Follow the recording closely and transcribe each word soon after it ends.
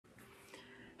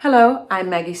Hello, I'm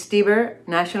Maggie Steber,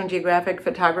 National Geographic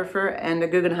photographer and a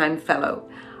Guggenheim Fellow.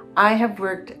 I have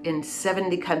worked in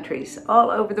 70 countries all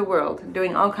over the world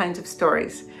doing all kinds of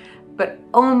stories, but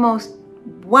almost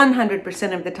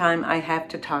 100% of the time I have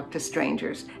to talk to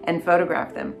strangers and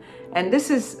photograph them. And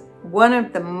this is one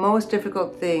of the most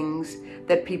difficult things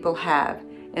that people have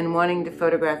in wanting to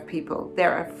photograph people.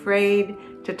 They're afraid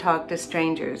to talk to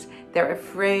strangers. They're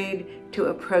afraid to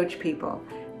approach people.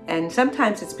 And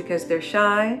sometimes it's because they're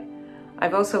shy.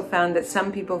 I've also found that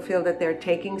some people feel that they're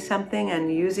taking something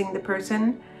and using the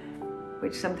person,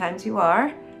 which sometimes you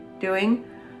are doing.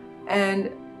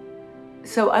 And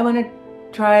so I want to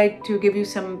try to give you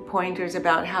some pointers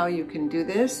about how you can do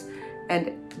this,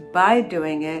 and by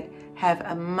doing it, have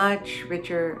a much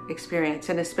richer experience.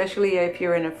 And especially if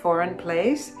you're in a foreign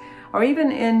place or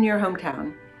even in your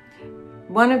hometown.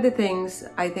 One of the things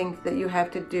I think that you have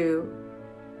to do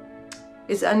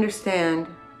is understand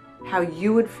how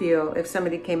you would feel if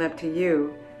somebody came up to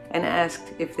you and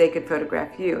asked if they could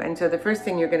photograph you. And so the first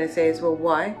thing you're going to say is, well,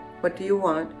 why? What do you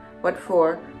want? What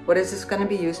for? What is this going to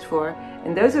be used for?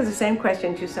 And those are the same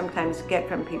questions you sometimes get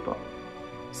from people.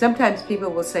 Sometimes people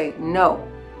will say no.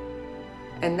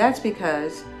 And that's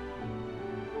because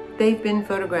they've been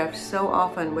photographed so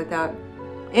often without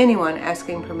anyone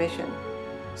asking permission.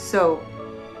 So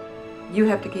you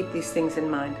have to keep these things in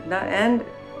mind.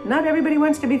 Not everybody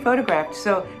wants to be photographed,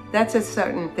 so that's a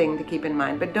certain thing to keep in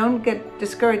mind. But don't get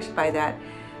discouraged by that.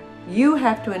 You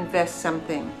have to invest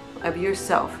something of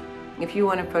yourself if you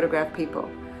want to photograph people.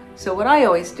 So what I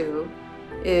always do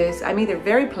is I'm either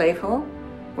very playful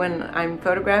when I'm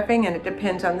photographing, and it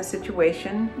depends on the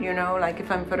situation, you know, like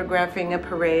if I'm photographing a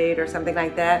parade or something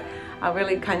like that, I'll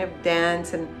really kind of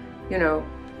dance and, you know,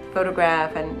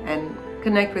 photograph and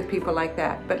connect with people like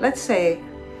that. But let's say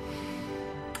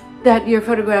that you're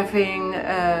photographing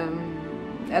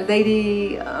a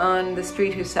lady on the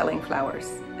street who's selling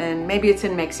flowers, and maybe it's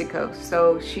in Mexico,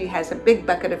 so she has a big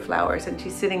bucket of flowers and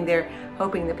she's sitting there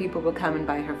hoping that people will come and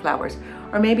buy her flowers.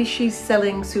 Or maybe she's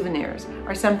selling souvenirs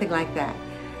or something like that.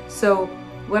 So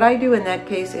what I do in that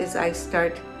case is I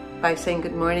start by saying,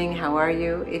 good morning, how are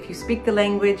you? If you speak the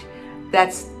language,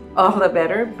 that's all the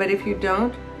better, but if you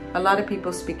don't, a lot of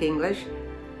people speak English.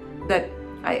 But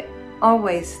I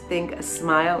always think a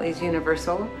smile is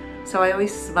universal. So I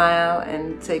always smile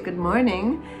and say good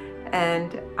morning,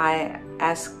 and I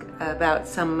ask about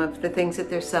some of the things that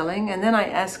they're selling, and then I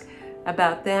ask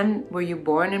about them. Were you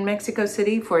born in Mexico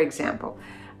City, for example?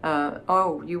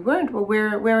 Oh, you weren't? Well,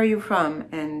 where are you from?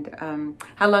 And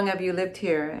how long have you lived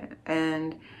here?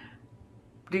 And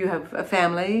do you have a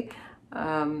family?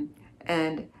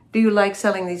 And do you like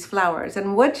selling these flowers?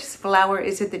 And which flower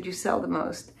is it that you sell the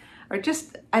most? Or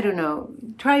just, I don't know,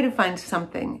 try to find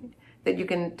something that you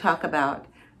can talk about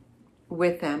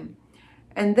with them.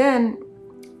 And then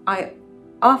I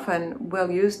often will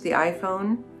use the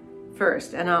iPhone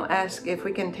first, and I'll ask if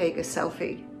we can take a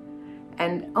selfie.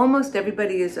 And almost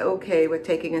everybody is okay with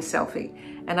taking a selfie.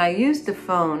 And I use the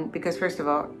phone because, first of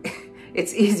all,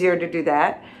 it's easier to do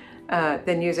that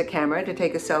than use a camera to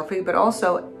take a selfie, but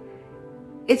also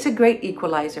it's a great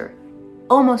equalizer.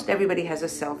 Almost everybody has a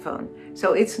cell phone,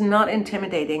 so it's not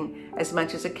intimidating as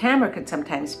much as a camera can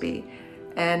sometimes be.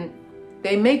 And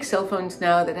they make cell phones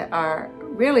now that are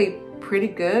really pretty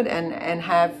good and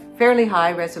have fairly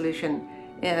high resolution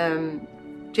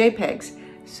JPEGs.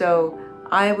 So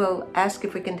I will ask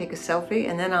if we can take a selfie,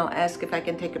 and then I'll ask if I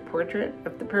can take a portrait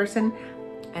of the person,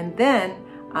 and then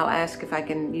I'll ask if I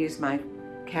can use my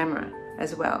camera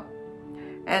as well.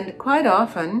 And quite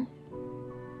often,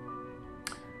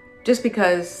 just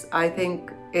because I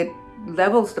think it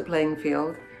levels the playing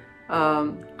field,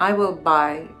 I will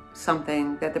buy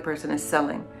something that the person is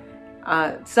selling.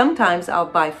 Sometimes I'll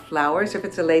buy flowers. If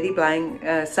it's a lady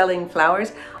selling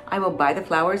flowers, I will buy the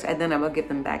flowers and then I will give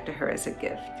them back to her as a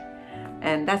gift.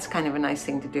 And that's kind of a nice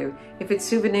thing to do. If it's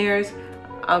souvenirs,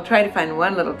 I'll try to find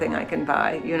one little thing I can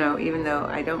buy, you know, even though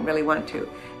I don't really want to.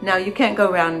 Now, you can't go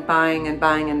around buying and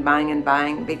buying and buying and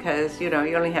buying because, you know,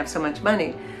 you only have so much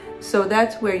money. So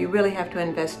that's where you really have to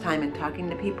invest time in talking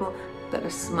to people, but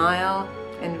a smile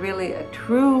and really a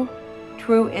true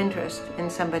interest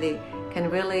in somebody can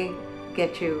really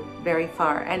get you very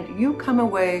far. And you come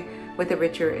away with a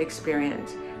richer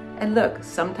experience. And look,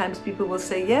 sometimes people will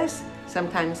say yes,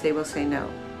 sometimes they will say no.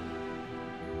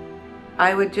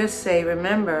 I would just say,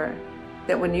 remember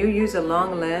that when you use a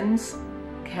long lens,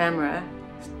 camera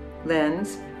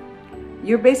lens,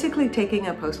 you're basically taking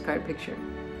a postcard picture.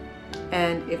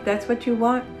 And if that's what you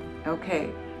want, okay.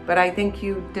 But I think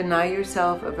you deny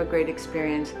yourself of a great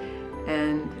experience.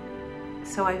 And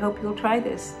so I hope you'll try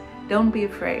this. Don't be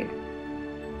afraid.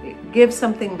 give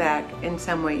something back in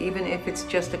some way, even if it's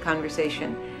just a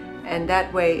conversation. And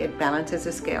that way it balances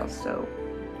the scales. So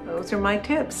those are my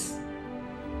tips.